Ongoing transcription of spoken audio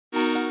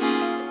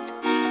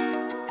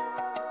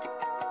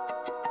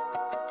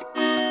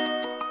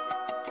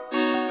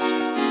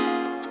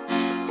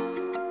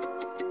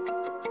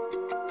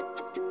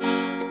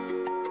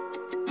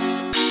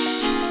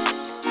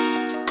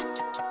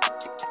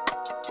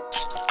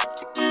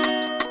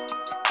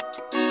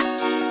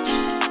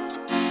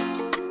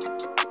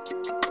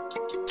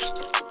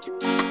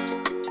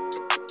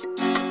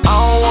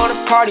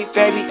party,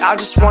 baby, I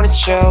just wanna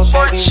chill,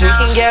 baby. We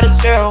can get a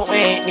thrill, we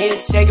ain't need to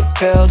take a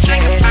pill.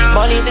 Drinking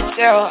money to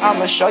tell,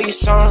 I'ma show you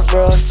something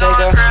real. Take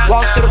a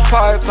walk through the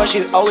park, but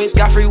you always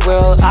got free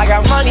will. I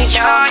got money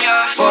now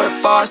for the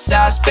boss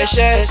ass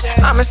bitches.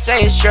 I'ma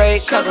say it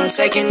straight, cause I'm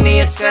taking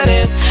the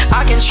attendance.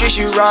 I can treat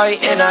you right,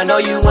 and I know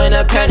you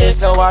independent.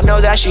 So I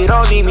know that she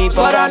don't need me,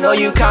 but I know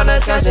you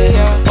kinda tempted.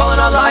 Pulling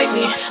all like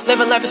me,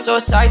 living life is so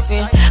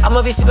exciting.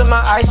 I'ma be sipping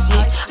my iced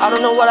tea, I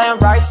don't know what I am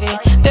writing.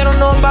 They don't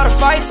know I'm about to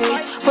fighting.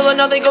 Pull up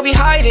now, they go be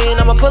hiding.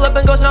 I'ma pull up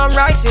and ghost, now I'm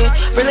writing.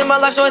 Really my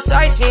life so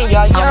exciting,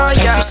 yeah.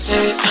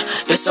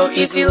 It's so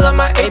easy, love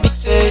my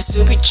ABCs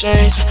to be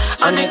changed.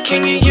 I'm the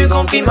king and you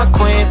gon' be my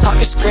queen.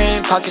 Pockets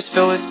green, pockets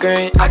filled with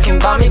green. I can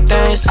buy me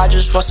things, I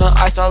just want some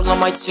ice all on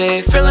my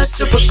teeth. Feeling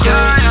super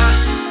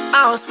clean.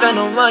 I don't spend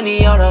no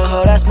money on a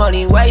hoe, that's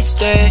money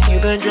wasted. You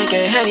been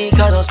drinking Henny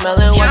cause I'm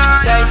smelling what you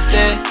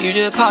tasted. You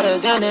did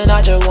 _in and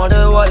I just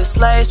wonder what it's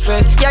laced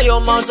with. Yeah,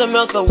 your mom's a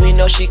milk, but we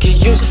know she could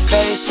use a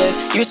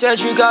facelift. You said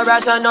you got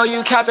rats, I know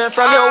you capping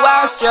from your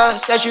wax, yeah.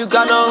 Said you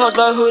got no hoes,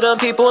 but who them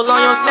people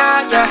on your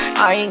snap, yeah.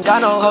 I ain't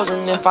got no hoes,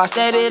 and if I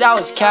said it, I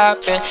was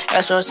capping.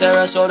 That's from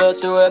Sarasota,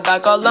 threw it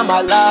back all on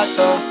my lap,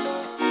 though.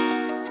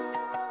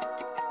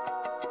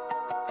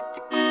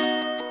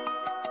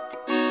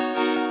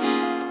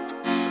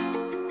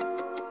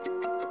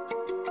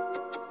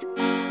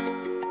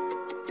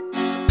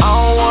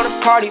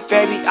 Party,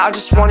 baby, I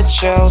just wanna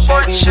chill,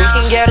 baby. We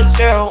can get a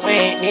thrill, we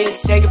ain't need to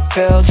take a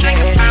pill.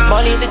 Drinking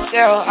money to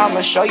tell,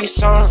 I'ma show you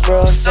something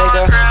real. Take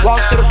a walk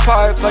through the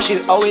park, but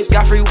you always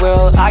got free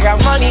will. I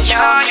got money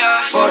now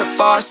for the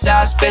boss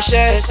ass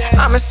bitches.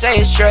 I'ma say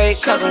it straight,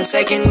 cause I'm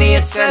taking the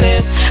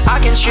attendance. I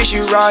can treat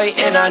you right,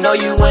 and I know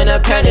you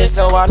independent.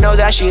 So I know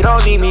that she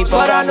don't need me,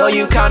 but I know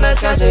you kinda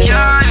tempted.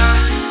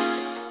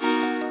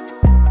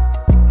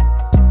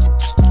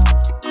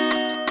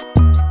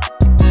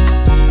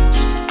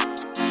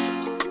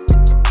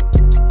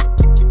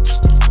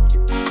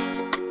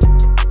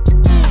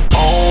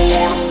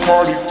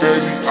 Party,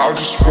 baby, I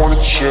just wanna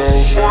chill,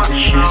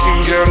 baby. We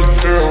can get a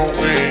thrill,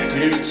 we ain't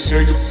need to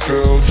take a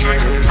pill.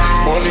 Drinking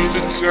money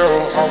to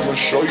tell, I'ma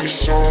show you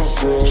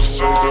something real.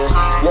 Take a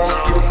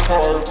walk through the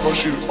park, but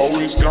you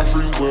always got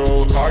free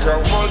will. I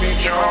got money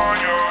now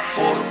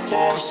for the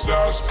boss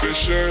ass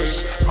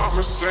bitches.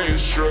 I'ma say it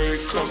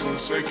straight, cause I'm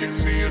taking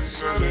the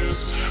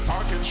attendance.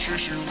 I can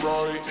treat you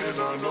right, and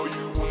I know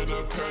you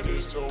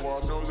independent. So I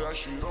know that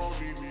you don't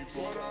need me,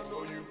 but I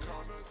know you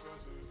kinda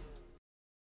sensitive.